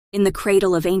In the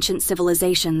cradle of ancient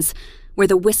civilizations, where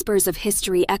the whispers of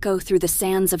history echo through the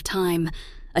sands of time,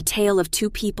 a tale of two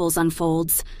peoples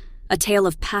unfolds, a tale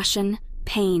of passion,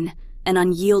 pain, and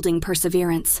unyielding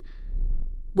perseverance.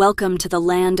 Welcome to the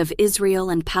land of Israel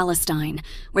and Palestine,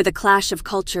 where the clash of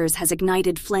cultures has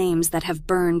ignited flames that have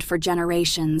burned for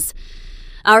generations.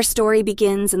 Our story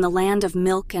begins in the land of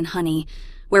milk and honey,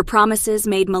 where promises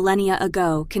made millennia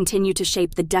ago continue to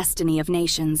shape the destiny of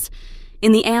nations.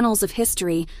 In the annals of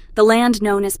history, the land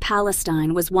known as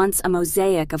Palestine was once a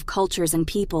mosaic of cultures and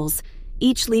peoples,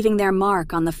 each leaving their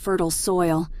mark on the fertile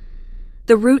soil.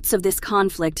 The roots of this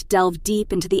conflict delve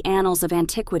deep into the annals of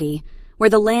antiquity,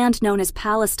 where the land known as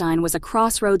Palestine was a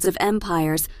crossroads of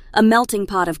empires, a melting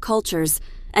pot of cultures,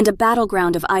 and a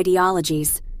battleground of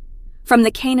ideologies. From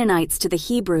the Canaanites to the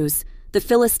Hebrews, the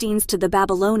Philistines to the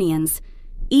Babylonians,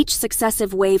 each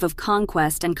successive wave of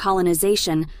conquest and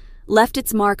colonization left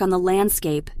its mark on the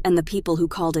landscape and the people who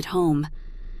called it home.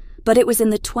 But it was in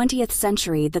the 20th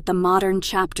century that the modern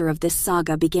chapter of this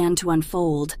saga began to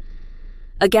unfold.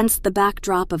 Against the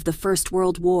backdrop of the First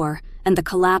World War and the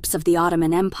collapse of the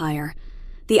Ottoman Empire,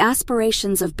 the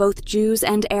aspirations of both Jews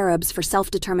and Arabs for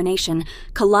self-determination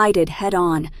collided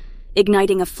head-on,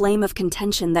 igniting a flame of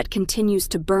contention that continues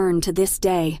to burn to this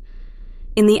day.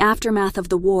 In the aftermath of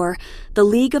the war, the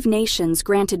League of Nations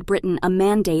granted Britain a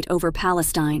mandate over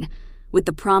Palestine, with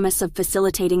the promise of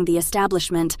facilitating the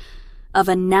establishment of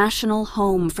a national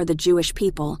home for the Jewish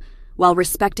people, while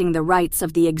respecting the rights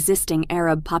of the existing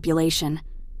Arab population.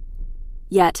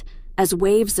 Yet, as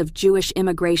waves of Jewish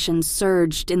immigration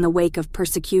surged in the wake of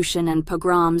persecution and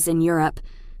pogroms in Europe,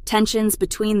 tensions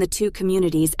between the two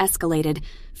communities escalated,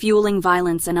 fueling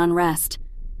violence and unrest.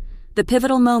 The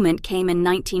pivotal moment came in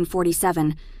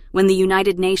 1947, when the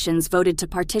United Nations voted to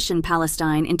partition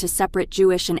Palestine into separate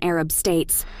Jewish and Arab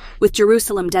states, with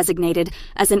Jerusalem designated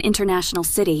as an international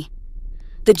city.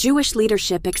 The Jewish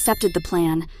leadership accepted the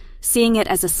plan, seeing it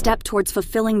as a step towards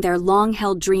fulfilling their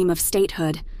long-held dream of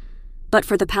statehood. But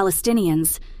for the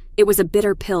Palestinians, it was a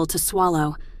bitter pill to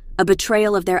swallow, a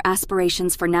betrayal of their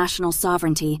aspirations for national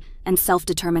sovereignty and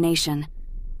self-determination.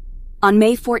 On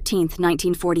May 14,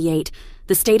 1948,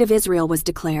 the State of Israel was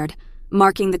declared,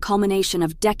 marking the culmination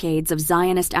of decades of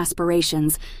Zionist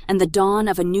aspirations and the dawn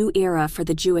of a new era for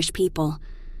the Jewish people.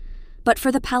 But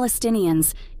for the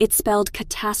Palestinians, it spelled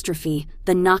catastrophe,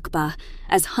 the Nakba,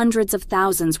 as hundreds of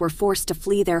thousands were forced to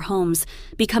flee their homes,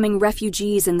 becoming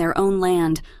refugees in their own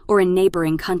land or in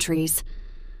neighboring countries.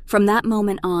 From that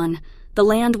moment on, the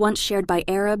land once shared by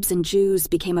Arabs and Jews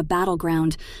became a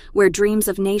battleground where dreams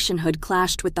of nationhood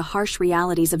clashed with the harsh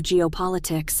realities of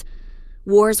geopolitics.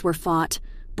 Wars were fought,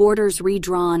 borders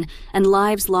redrawn, and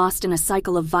lives lost in a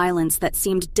cycle of violence that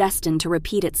seemed destined to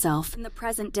repeat itself. In the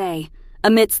present day,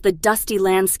 amidst the dusty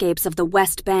landscapes of the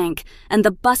West Bank and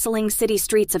the bustling city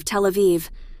streets of Tel Aviv,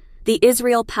 the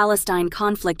Israel-Palestine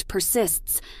conflict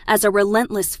persists as a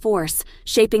relentless force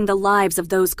shaping the lives of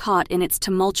those caught in its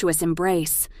tumultuous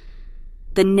embrace.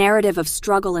 The narrative of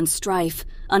struggle and strife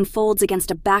unfolds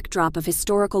against a backdrop of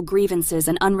historical grievances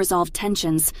and unresolved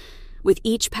tensions, with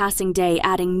each passing day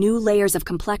adding new layers of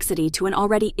complexity to an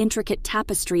already intricate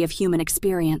tapestry of human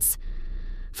experience.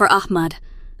 For Ahmad,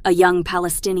 a young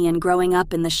Palestinian growing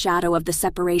up in the shadow of the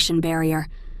separation barrier,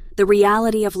 the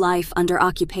reality of life under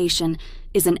occupation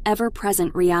is an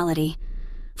ever-present reality.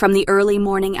 From the early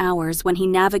morning hours when he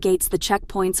navigates the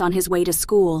checkpoints on his way to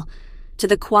school, to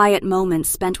the quiet moments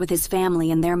spent with his family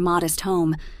in their modest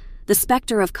home, the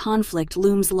specter of conflict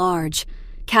looms large,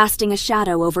 casting a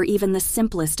shadow over even the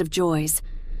simplest of joys.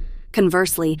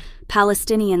 Conversely,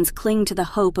 Palestinians cling to the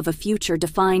hope of a future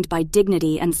defined by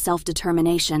dignity and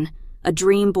self-determination, a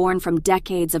dream born from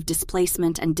decades of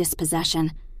displacement and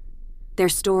dispossession. Their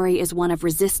story is one of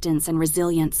resistance and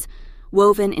resilience,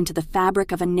 woven into the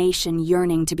fabric of a nation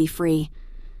yearning to be free.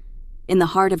 In the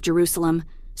heart of Jerusalem,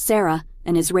 Sarah,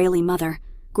 an Israeli mother,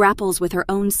 grapples with her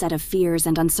own set of fears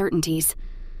and uncertainties.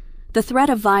 The threat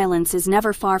of violence is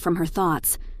never far from her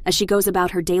thoughts as she goes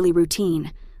about her daily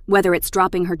routine, whether it's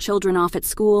dropping her children off at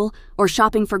school or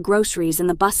shopping for groceries in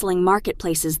the bustling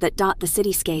marketplaces that dot the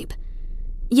cityscape.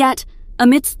 Yet,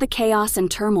 amidst the chaos and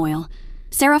turmoil,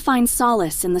 Sarah finds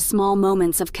solace in the small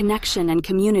moments of connection and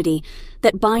community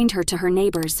that bind her to her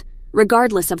neighbors,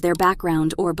 regardless of their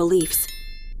background or beliefs.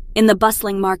 In the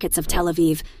bustling markets of Tel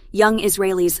Aviv, young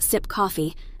Israelis sip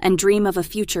coffee and dream of a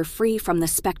future free from the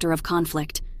specter of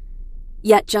conflict.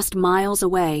 Yet just miles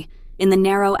away, in the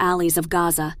narrow alleys of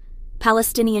Gaza,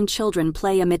 Palestinian children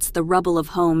play amidst the rubble of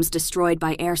homes destroyed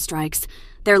by airstrikes,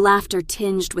 their laughter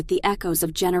tinged with the echoes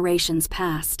of generations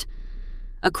past.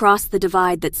 Across the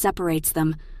divide that separates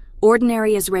them,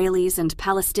 Ordinary Israelis and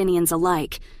Palestinians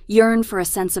alike yearn for a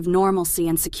sense of normalcy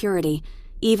and security,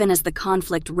 even as the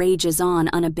conflict rages on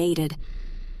unabated.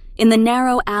 In the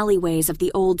narrow alleyways of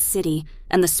the old city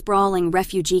and the sprawling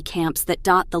refugee camps that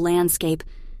dot the landscape,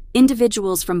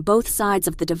 individuals from both sides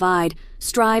of the divide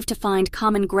strive to find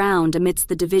common ground amidst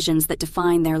the divisions that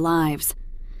define their lives.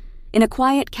 In a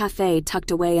quiet cafe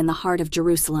tucked away in the heart of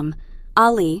Jerusalem,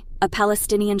 Ali, a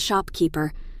Palestinian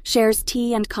shopkeeper, shares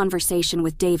tea and conversation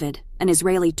with David, an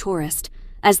Israeli tourist,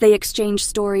 as they exchange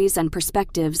stories and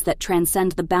perspectives that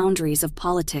transcend the boundaries of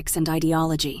politics and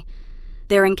ideology.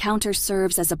 Their encounter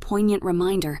serves as a poignant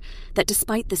reminder that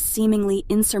despite the seemingly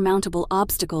insurmountable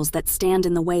obstacles that stand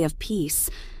in the way of peace,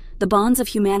 the bonds of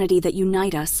humanity that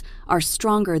unite us are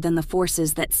stronger than the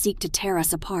forces that seek to tear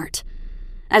us apart.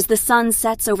 As the sun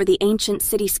sets over the ancient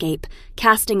cityscape,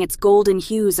 casting its golden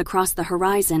hues across the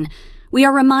horizon, we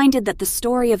are reminded that the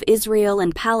story of Israel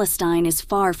and Palestine is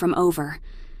far from over.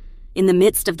 In the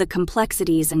midst of the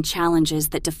complexities and challenges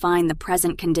that define the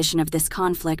present condition of this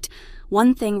conflict,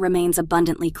 one thing remains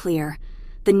abundantly clear: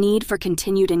 the need for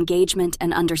continued engagement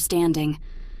and understanding.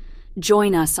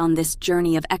 Join us on this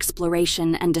journey of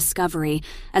exploration and discovery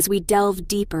as we delve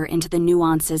deeper into the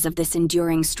nuances of this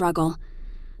enduring struggle.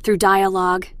 Through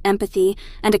dialogue, empathy,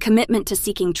 and a commitment to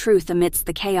seeking truth amidst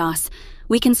the chaos,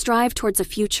 we can strive towards a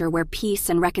future where peace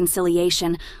and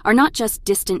reconciliation are not just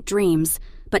distant dreams,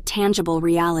 but tangible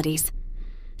realities.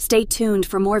 Stay tuned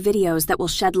for more videos that will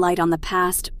shed light on the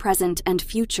past, present, and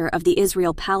future of the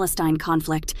Israel-Palestine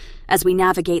conflict as we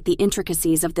navigate the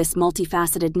intricacies of this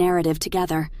multifaceted narrative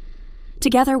together.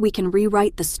 Together we can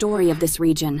rewrite the story of this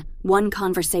region, one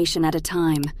conversation at a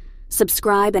time.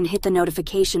 Subscribe and hit the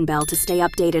notification bell to stay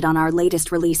updated on our latest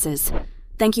releases.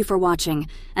 Thank you for watching,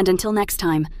 and until next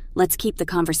time, let's keep the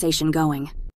conversation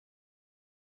going.